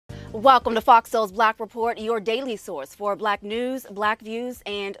Welcome to Fox Soul's Black Report, your daily source for Black news, Black views,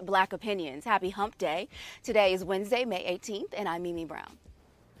 and Black opinions. Happy Hump Day. Today is Wednesday, May 18th, and I'm Mimi Brown.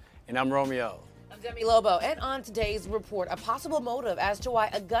 And I'm Romeo. I'm Demi Lobo, and on today's report, a possible motive as to why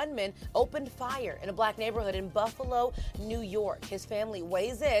a gunman opened fire in a black neighborhood in Buffalo, New York. His family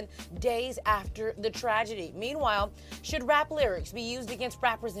weighs in days after the tragedy. Meanwhile, should rap lyrics be used against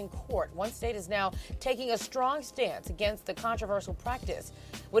rappers in court? One state is now taking a strong stance against the controversial practice.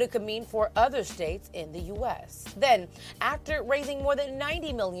 What it could mean for other states in the U.S. Then, after raising more than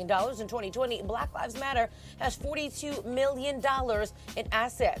 $90 million in 2020, Black Lives Matter has $42 million in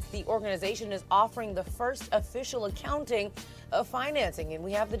assets. The organization is offering the first official accounting of financing, and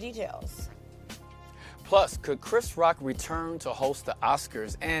we have the details. Plus, could Chris Rock return to host the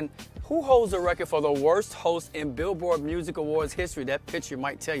Oscars? And who holds the record for the worst host in Billboard Music Awards history? That picture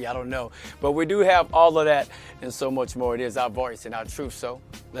might tell you, I don't know. But we do have all of that and so much more. It is our voice and our truth, so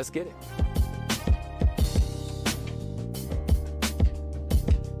let's get it.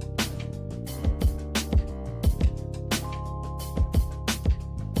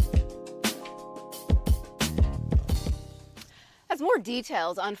 As more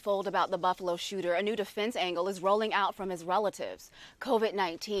details unfold about the Buffalo shooter, a new defense angle is rolling out from his relatives.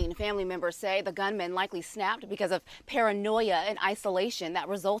 COVID-19. Family members say the gunman likely snapped because of paranoia and isolation that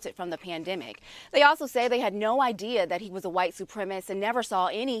resulted from the pandemic. They also say they had no idea that he was a white supremacist and never saw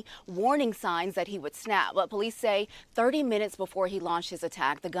any warning signs that he would snap. But police say 30 minutes before he launched his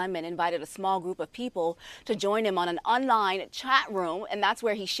attack, the gunman invited a small group of people to join him on an online chat room, and that's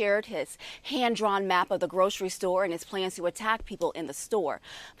where he shared his hand-drawn map of the grocery store and his plans to attack people in the store.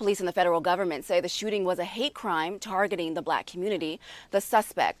 Police and the federal government say the shooting was a hate crime targeting the black community. The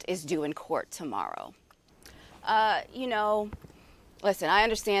suspect is due in court tomorrow. Listen, I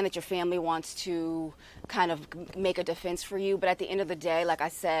understand that your family wants to kind of make a defense for you, but at the end of the day, like I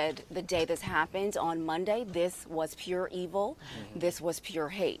said, the day this happened on Monday, this was pure evil. This was pure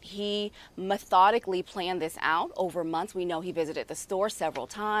hate. He methodically planned this out over months. We know he visited the store several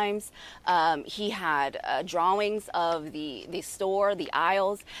times. He had drawings of the store, the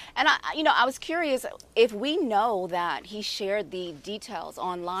aisles. And I was curious if we know that he shared the details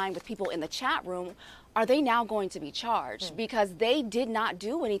online with people in the chat room. Are they now going to be charged? Because they did not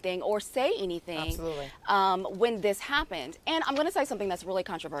do anything or say anything when this happened. And I'm going to say something that's really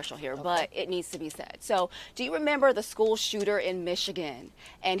controversial here, but it needs to be said. So do you remember the school shooter in Michigan?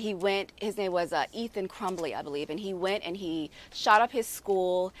 And he went, his name was Ethan Crumbly, I believe, and he went and he shot up his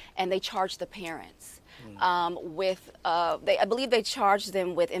school and they charged the parents. I believe they charged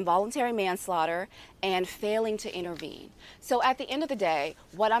them with involuntary manslaughter and failing to intervene. So at the end of the day,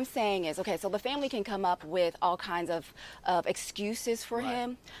 what I'm saying is, okay, so the family can come up with all kinds of excuses for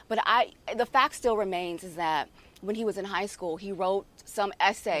him, but the fact still remains is that when he was in high school, he wrote some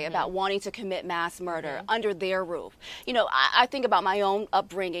essay about wanting to commit mass murder under their roof. You know, I think about my own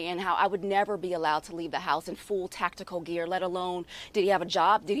upbringing and how I would never be allowed to leave the house in full tactical gear, let alone did he have a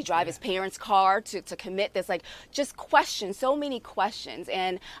job? Did he drive his parents' car to commit this? Like, just questions, so many questions.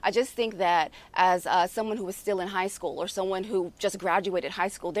 And I just think that as someone who is still in high school or someone who just graduated high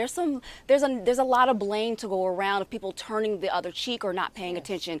school, there's a lot of blame to go around of people turning the other cheek or not paying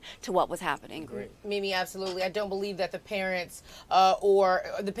attention to what was happening. Mimi, absolutely. I don't believe that the parents or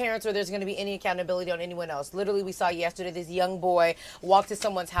there's going to be any accountability on anyone else. Literally, we saw yesterday this young boy walk to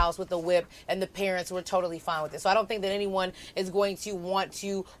someone's house with a whip and the parents were totally fine with it. So I don't think that anyone is going to want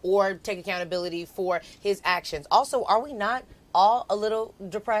to or take accountability for his actions. Also, are we not all a little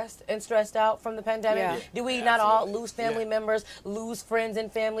depressed and stressed out from the pandemic? Do we not all lose family members, lose friends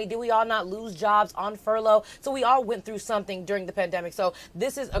and family? Do we all not lose jobs on furlough? So we all went through something during the pandemic. So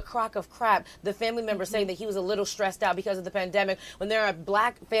this is a crock of crap. The family member saying that he was a little stressed out because of the pandemic, when there are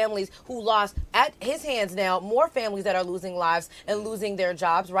black families who lost at his hands now more families that are losing lives and losing their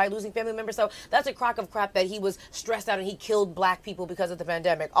jobs, right? Losing family members. So that's a crock of crap that he was stressed out and he killed black people because of the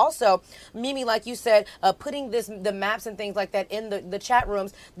pandemic. Also, Mimi, like you said, putting the maps and things like that in the chat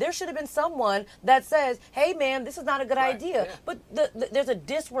rooms, there should have been someone that says, hey man, this is not a good idea. But there's a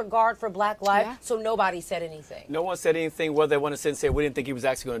disregard for black life, so nobody said anything. No one said anything, whether they want to sit and say we didn't think he was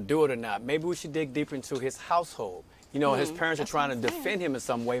actually going to do it or not. Maybe we should dig deeper into his household. You know, his parents are trying to defend him in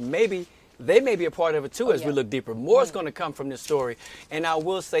some way. Maybe they may be a part of it too as we look deeper. More is going to come from this story. And I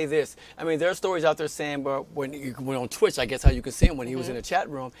will say this. I mean, there are stories out there saying, but when on Twitch, I guess how you can see him when he was in the chat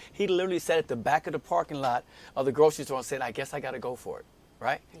room, he literally sat at the back of the parking lot of the grocery store and said, I guess I got to go for it.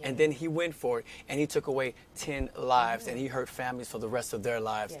 right? Yeah. And then he went for it, and he took away 10 lives, and he hurt families for the rest of their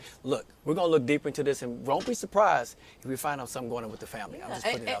lives. Yes. Look, we're going to look deeper into this, and won't be surprised if we find out something going on with the family. Yeah. I'm just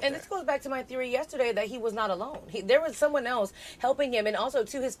putting it out and there. This goes back to my theory yesterday that he was not alone. There was someone else helping him, and also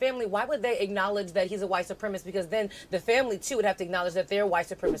to his family. Why would they acknowledge that he's a white supremacist? Because then the family, too, would have to acknowledge that they're white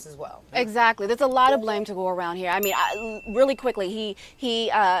supremacists as well. Exactly. There's a lot of blame to go around here. I mean, really quickly, he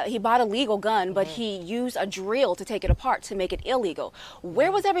bought a legal gun, but he used a drill to take it apart to make it illegal.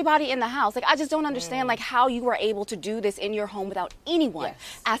 Where was everybody in the house? Like, I just don't understand like how you were able to do this in your home without anyone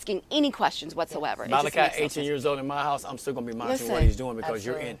asking any questions whatsoever. Malachi, 18 years old in my house, I'm still going to be monitoring what he's doing because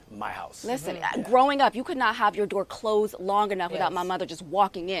you're in my house. Listen, growing up, you could not have your door closed long enough without my mother just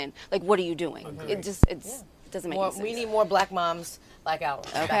walking in. Like, what are you doing? It doesn't make any sense. We need more black moms like ours.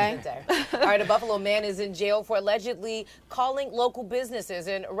 Okay. All right, a Buffalo man is in jail for allegedly calling local businesses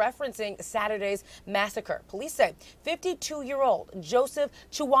and referencing Saturday's massacre. Police say 52-year-old Joseph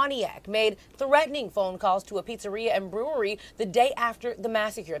Chwaniak made threatening phone calls to a pizzeria and brewery the day after the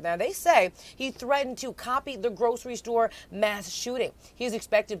massacre. Now, they say he threatened to copy the grocery store mass shooting. He is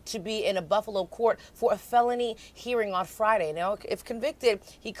expected to be in a Buffalo court for a felony hearing on Friday. Now, if convicted,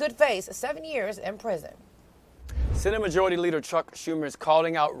 he could face 7 years in prison. Senate Majority Leader Chuck Schumer is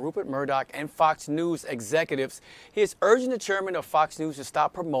calling out Rupert Murdoch and Fox News executives. He is urging the chairman of Fox News to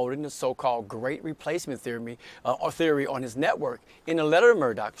stop promoting the so-called Great Replacement theory on his network. In a letter to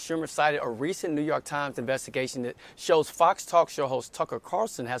Murdoch, Schumer cited a recent New York Times investigation that shows Fox talk show host Tucker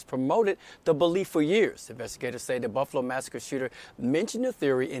Carlson has promoted the belief for years. Investigators say the Buffalo massacre shooter mentioned the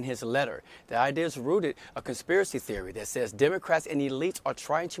theory in his letter. The idea is rooted a conspiracy theory that says Democrats and elites are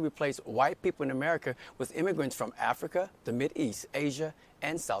trying to replace white people in America with immigrants from Africa, the Mideast, Asia,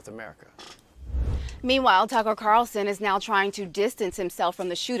 and South America. Meanwhile, Tucker Carlson is now trying to distance himself from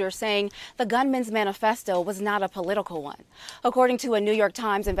the shooter, saying the gunman's manifesto was not a political one. According to a New York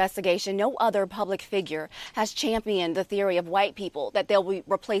Times investigation, no other public figure has championed the theory of white people that they'll be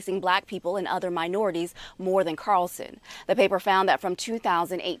replacing black people and other minorities more than Carlson. The paper found that from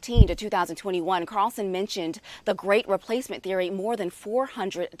 2018 to 2021, Carlson mentioned the Great Replacement theory more than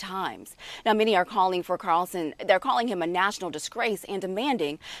 400 times. Now, many are calling for Carlson, they're calling him a national disgrace and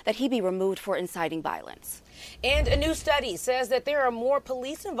demanding that he be removed for inciting violence. And a new study says that there are more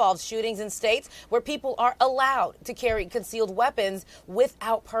police-involved shootings in states where people are allowed to carry concealed weapons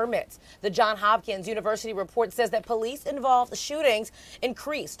without permits. The Johns Hopkins University report says that police-involved shootings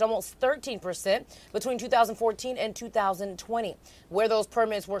increased almost 13% between 2014 and 2020. Where those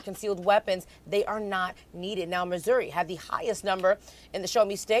permits were concealed weapons, they are not needed. Now, Missouri had the highest number in the Show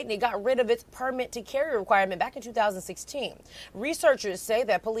Me State, and it got rid of its permit to carry requirement back in 2016. Researchers say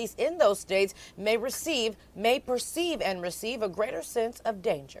that police in those states may perceive and receive a greater sense of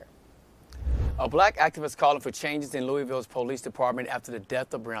danger. A black activist calling for changes in Louisville's police department after the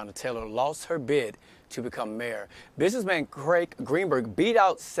death of Breonna Taylor lost her bid to become mayor. Businessman Craig Greenberg beat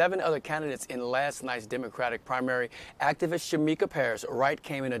out 7 other candidates in last night's Democratic primary. Activist Shamika Parrish-Wright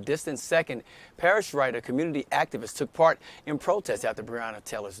came in a distant second. Parrish-Wright, a community activist, took part in protests after Breonna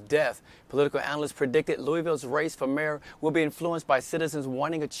Taylor's death. Political analysts predicted Louisville's race for mayor will be influenced by citizens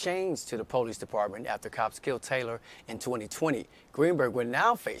wanting a change to the police department after cops killed Taylor in 2020. Greenberg will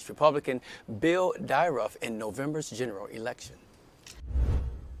now face Republican Bill Dyruff in November's general election.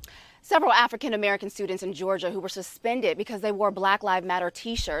 Several African-American students in Georgia who were suspended because they wore Black Lives Matter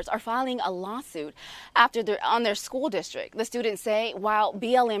T-shirts are filing a lawsuit on their school district. The students say while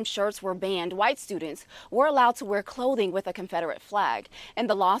BLM shirts were banned, white students were allowed to wear clothing with a Confederate flag. In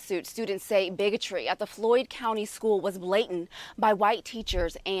the lawsuit, students say bigotry at the Floyd County School was blatant by white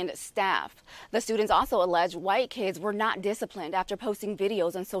teachers and staff. The students also allege white kids were not disciplined after posting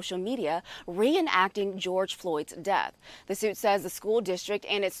videos on social media reenacting George Floyd's death. The suit says the school district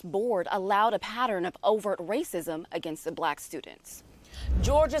and its board allowed a pattern of overt racism against the black students.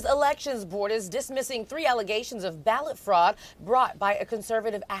 Georgia's elections board is dismissing 3 allegations of ballot fraud brought by a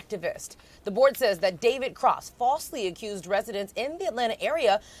conservative activist. The board says that David Cross falsely accused residents in the Atlanta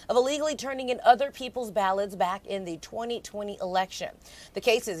area of illegally turning in other people's ballots back in the 2020 election. The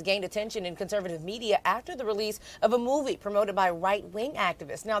cases gained attention in conservative media after the release of a movie promoted by right-wing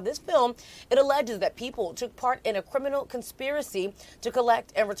activists. Now, this film, it alleges that people took part in a criminal conspiracy to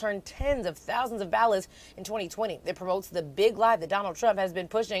collect and return tens of thousands of ballots in 2020. It promotes the big lie that Donald Trump has been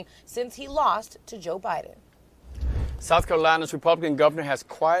pushing since he lost to Joe Biden. South Carolina's Republican governor has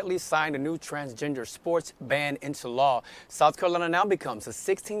quietly signed a new transgender sports ban into law. South Carolina now becomes the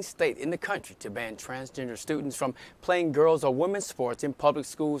 16th state in the country to ban transgender students from playing girls or women's sports in public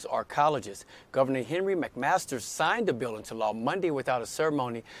schools or colleges. Governor Henry McMaster signed the bill into law Monday without a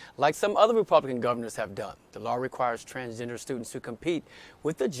ceremony, like some other Republican governors have done. The law requires transgender students to compete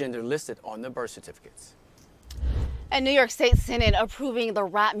with the gender listed on their birth certificates. And New York State Senate approving the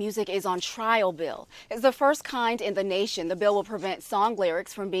Rap Music is on Trial bill. It's the first kind in the nation. The bill will prevent song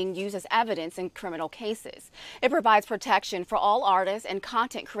lyrics from being used as evidence in criminal cases. It provides protection for all artists and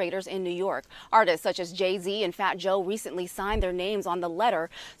content creators in New York. Artists such as Jay-Z and Fat Joe recently signed their names on the letter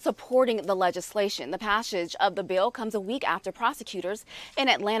supporting the legislation. The passage of the bill comes a week after prosecutors in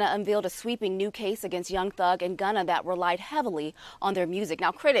Atlanta unveiled a sweeping new case against Young Thug and Gunna that relied heavily on their music.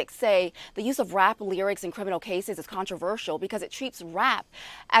 Now, critics say the use of rap lyrics in criminal cases is controversial because it treats rap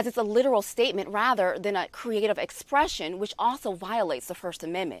as it's a literal statement rather than a creative expression, which also violates the First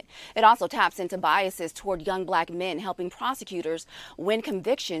Amendment. It also taps into biases toward young black men, helping prosecutors win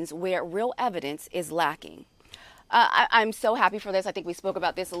convictions where real evidence is lacking. I'm so happy for this. I think we spoke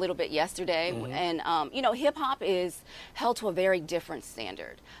about this a little bit yesterday. And, you know, hip hop is held to a very different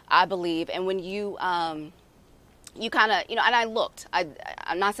standard, I believe. And when you kind of, you know, and I looked,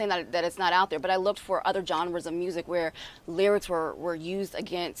 I'm not saying that it's not out there, but I looked for other genres of music where lyrics were used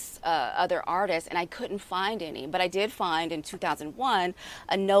against other artists, and I couldn't find any. But I did find in 2001,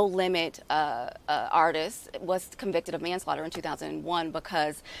 a No Limit artist was convicted of manslaughter in 2001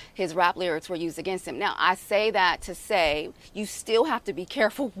 because his rap lyrics were used against him. Now, I say that to say you still have to be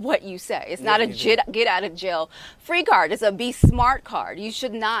careful what you say. It's not a get out of jail free card. It's a be smart card. You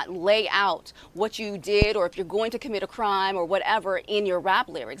should not lay out what you did, or if you're going to commit a crime or whatever in your rap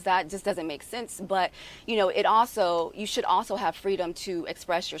lyrics. That just doesn't make sense. But, you know, you should also have freedom to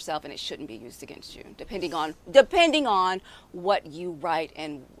express yourself, and it shouldn't be used against you, depending on what you write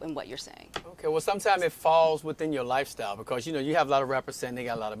and what you're saying. Okay, well, sometimes it falls within your lifestyle because, you know, you have a lot of rappers saying they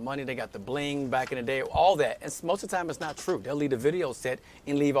got a lot of money, they got the bling back in the day, all that. And most of the time it's not true. They'll leave the video set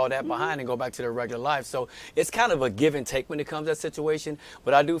and leave all that behind and go back to their regular life. So it's kind of a give and take when it comes to that situation.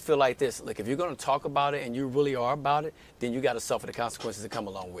 But I do feel like this. Look, if you're going to talk about it and you really are about it, then you got to suffer the consequences that come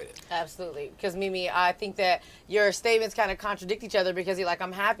along with it. Absolutely. Because, Mimi, I think that your statements kind of contradict each other because you're like,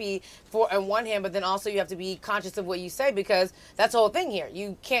 I'm happy for on one hand, but then also you have to be conscious of what you say because that's the whole thing here.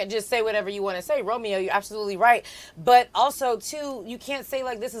 You can't just say whatever you want to say. Romeo, you're absolutely right. But also, too, you can't say,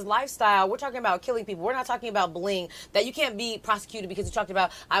 like, this is lifestyle. We're talking about killing people. We're not talking about bling. That you can't be prosecuted because you talked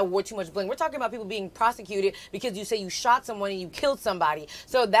about, I wore too much bling. We're talking about people being prosecuted because you say you shot someone and you killed somebody.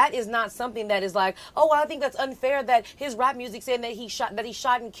 So that is not something that is like, oh, well, I think that's unfair that his rap music saying that he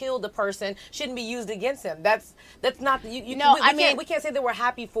shot and killed the person shouldn't be used against him. That's not we can't say that we're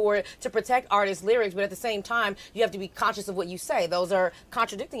happy for it to protect artists' lyrics, but at the same time you have to be conscious of what you say. Those are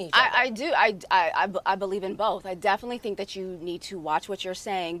contradicting each other. I believe in both. I definitely think that you need to watch what you're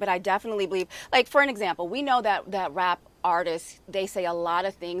saying, but I definitely believe, like, for an example, we know that rap artists, they say a lot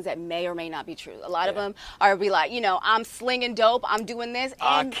of things that may or may not be true. A lot of them are be like, you know, I'm slinging dope, I'm doing this,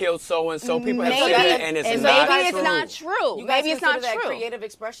 I killed so and so. People have maybe, said that, and it's not true. Maybe it's not true. Creative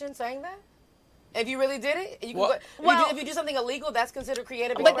expression saying that? If you really did it, if you do something illegal, that's considered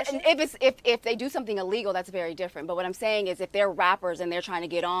creative expression. But if they do something illegal, that's very different. But what I'm saying is, if they're rappers and they're trying to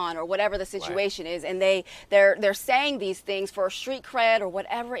get on, or whatever the situation is, and they're saying these things for street cred or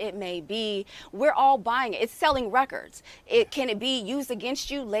whatever it may be, we're all buying it. It's selling records. Can it be used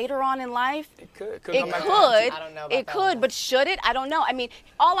against you later on in life? It could. I don't know. It could, but should it? I don't know. I mean,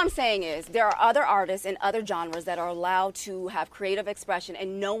 all I'm saying is there are other artists in other genres that are allowed to have creative expression,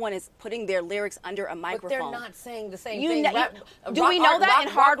 and no one is putting their lyrics under a microphone. But they're not saying the same thing. Do we know that in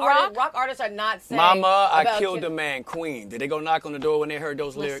hard rock? Rock artists are not saying. Mama, I killed a man, Queen. Did they go knock on the door when they heard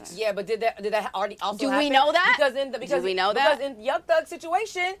those lyrics? Yeah, but did that already also happen? Do we know that? Because we know that? Because in Young Thug's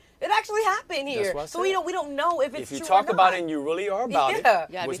situation, it actually happened here. That's so we don't know if it's true or not. If you talk about it and you really are about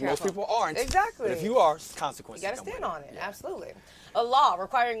it, which most people aren't. Exactly. But if you are, consequences. You got to stand on it. Absolutely. A law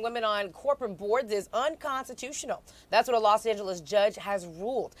requiring women on corporate boards is unconstitutional. That's what a Los Angeles judge has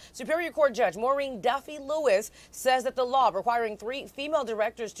ruled. Superior Court Judge Maureen Duffy Lewis says that the law requiring 3 female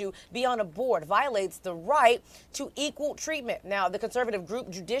directors to be on a board violates the right to equal treatment. Now, the conservative group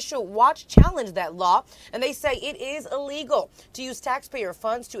Judicial Watch challenged that law, and they say it is illegal to use taxpayer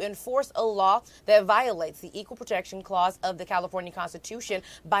funds to enforce a law that violates the Equal Protection Clause of the California Constitution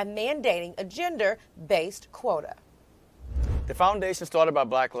by mandating a gender-based quota. The foundation started by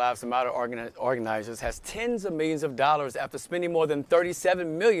Black Lives Matter organizers has tens of millions of dollars after spending more than $37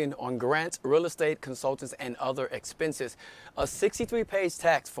 million on grants, real estate, consultants, and other expenses. A 63-page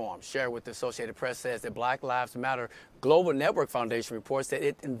tax form shared with the Associated Press says that Black Lives Matter Global Network Foundation reports that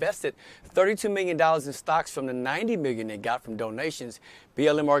it invested $32 million in stocks from the $90 million it got from donations.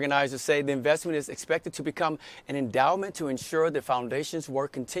 BLM organizers say the investment is expected to become an endowment to ensure the foundation's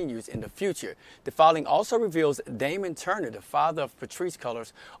work continues in the future. The filing also reveals Damon Turner, the father of Patrice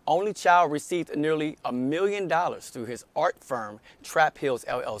Cullors' only child, received nearly $1 million through his art firm, Trap Hills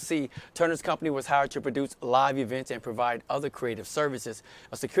LLC. Turner's company was hired to produce live events and provide other creative services.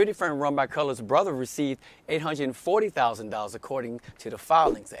 A security firm run by Cullors' brother received $840,000, according to the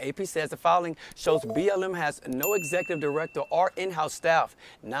filings. The AP says the filing shows BLM has no executive director or in-house staff.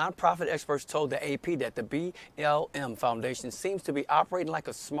 Nonprofit experts told the AP that the BLM Foundation seems to be operating like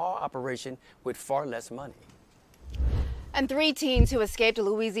a small operation with far less money. And 3 teens who escaped a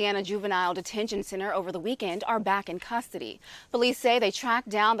Louisiana juvenile detention center over the weekend are back in custody. Police say they tracked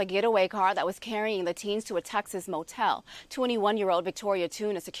down the getaway car that was carrying the teens to a Texas motel. 21-year-old Victoria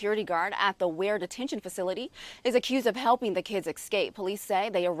Toon, a security guard at the Ware detention facility, is accused of helping the kids escape. Police say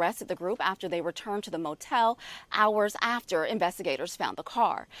they arrested the group after they returned to the motel hours after investigators found the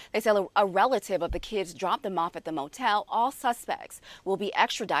car. They say a relative of the kids dropped them off at the motel. All suspects will be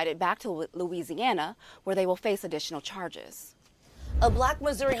extradited back to Louisiana, where they will face additional charges. A black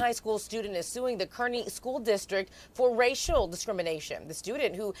Missouri high school student is suing the Kearney School District for racial discrimination. The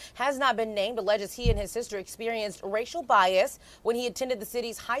student, who has not been named, alleges he and his sister experienced racial bias when he attended the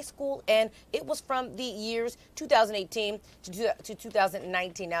city's high school, and it was from the years 2018 to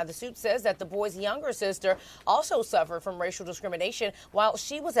 2019. Now, the suit says that the boy's younger sister also suffered from racial discrimination while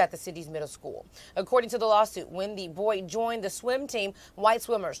she was at the city's middle school. According to the lawsuit, when the boy joined the swim team, white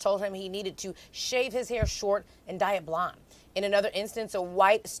swimmers told him he needed to shave his hair short and dye it blonde. In another instance, a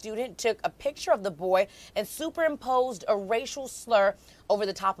white student took a picture of the boy and superimposed a racial slur over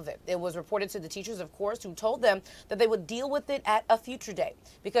the top of it. It was reported to the teachers, of course, who told them that they would deal with it at a future date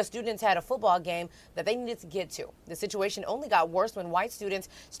because students had a football game that they needed to get to. The situation only got worse when white students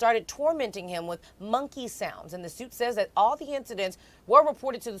started tormenting him with monkey sounds. And the suit says that all the incidents were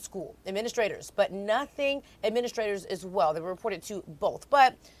reported to the school administrators, but nothing administrators as well. They were reported to both,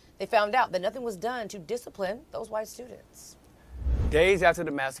 but they found out that nothing was done to discipline those white students. Days after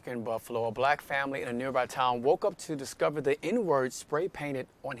the massacre in Buffalo, a black family in a nearby town woke up to discover the N-word spray painted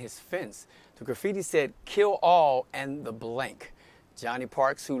on his fence. The graffiti said, "Kill all," and the blank. Johnny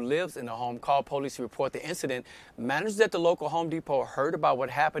Parks, who lives in the home, called police to report the incident. Managers at the local Home Depot heard about what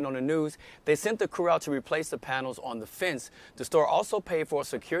happened on the news. They sent the crew out to replace the panels on the fence. The store also paid for a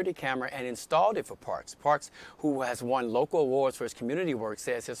security camera and installed it for Parks. Parks, who has won local awards for his community work,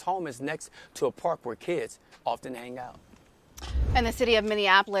 says his home is next to a park where kids often hang out. And the city of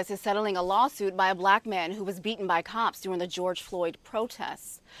Minneapolis is settling a lawsuit by a black man who was beaten by cops during the George Floyd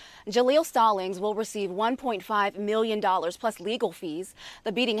protests. Jaleel Stallings will receive $1.5 million plus legal fees.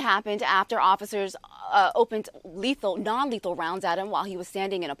 The beating happened after officers opened non-lethal rounds at him while he was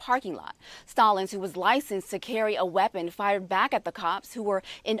standing in a parking lot. Stallings, who was licensed to carry a weapon, fired back at the cops who were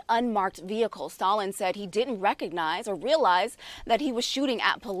in unmarked vehicles. Stallings said he didn't recognize or realize that he was shooting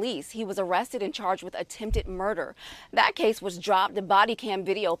at police. He was arrested and charged with attempted murder. That case was dropped. The body cam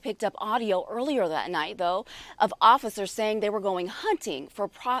video picked up audio earlier that night, though, of officers saying they were going hunting for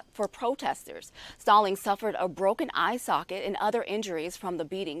protesters. Stallings suffered a broken eye socket and other injuries from the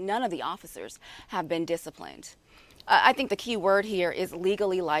beating. None of the officers have been disciplined. I think the key word here is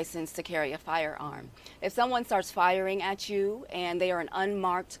legally licensed to carry a firearm. If someone starts firing at you and they are in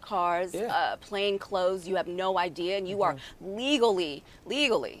unmarked cars, plain clothes, you have no idea, and you are legally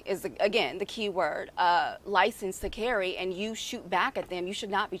is, again, the key word, licensed to carry, and you shoot back at them, you should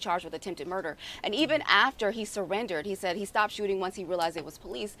not be charged with attempted murder. And even after he surrendered, he said he stopped shooting once he realized it was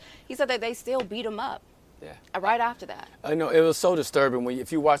police. He said that they still beat him up. Yeah. Right after that. I know, it was so disturbing.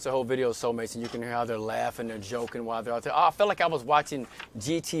 If you watch the whole video of Soulmates, and you can hear how they're laughing, they're joking while they're out there. Oh, I felt like I was watching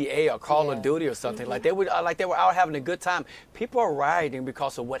GTA or Call of Duty or something. Like they were out having a good time. People are rioting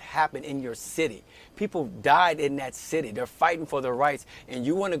because of what happened in your city. People died in that city. They're fighting for their rights, and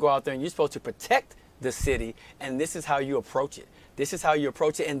you want to go out there and you're supposed to protect the city, and this is how you approach it. This is how you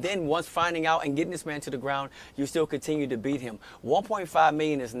approach it. And then once finding out and getting this man to the ground, you still continue to beat him. $1.5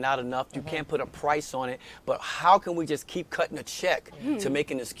 million is not enough. You can't put a price on it. But how can we just keep cutting a check to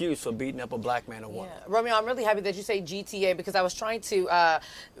make an excuse for beating up a black man or woman? Yeah. Romeo, I'm really happy that you say GTA because I was trying to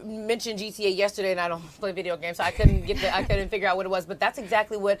mention GTA yesterday, and I don't play video games, so I couldn't figure out what it was. But that's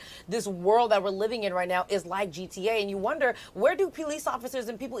exactly what this world that we're living in right now is like GTA. And you wonder, where do police officers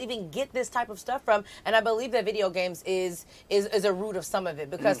and people even get this type of stuff from? And I believe that video games is a root of some of it,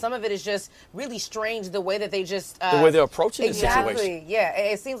 because some of it is just really strange, the way that they just the way they're approaching the exactly situation. Yeah,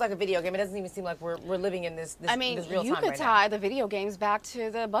 it seems like a video game. It doesn't even seem like we're living in this I mean, this real you time could right tie now. the video games back to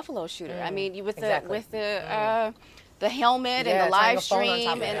the Buffalo shooter. I mean, with Exactly. the the helmet Yeah, and the tying live a phone on top stream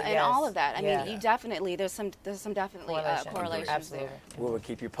of it, and yes. all of that. I Yeah. mean, you definitely there's some definitely Correlation. correlations Absolutely. there. We will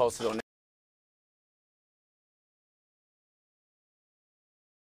keep you posted on that.